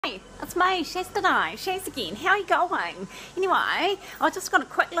Hey, it's me, Shaz today. Shaz again. How are you going? Anyway, I just got a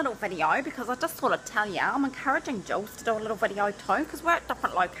quick little video because I just thought I'd tell you I'm encouraging Julz to do a little video too because we're at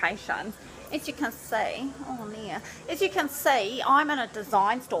different locations. As you can see, as you can see, I'm in a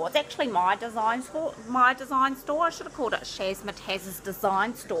design store. It's actually my design store. I should have called it Shaz Mataz's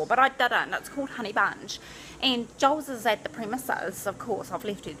design store, but I didn't. It's called Honey Bunch. And Julz is at the premises, of course, I've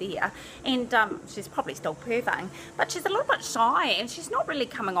left her there. And she's probably still perving, but she's a little bit shy and she's not really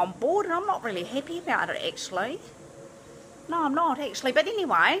coming on board, and I'm not really happy about it actually. No, I'm not actually, but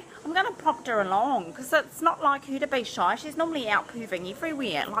anyway, I'm going to prompt her along because it's not like her to be shy. She's normally out perving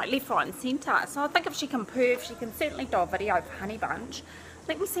everywhere, like left, right and centre. So I think if she can perv, she can certainly do a video for Honey Bunch.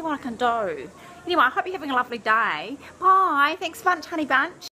 Let me see what I can do. Anyway, I hope you're having a lovely day. Bye. Thanks a bunch, Honey Bunch.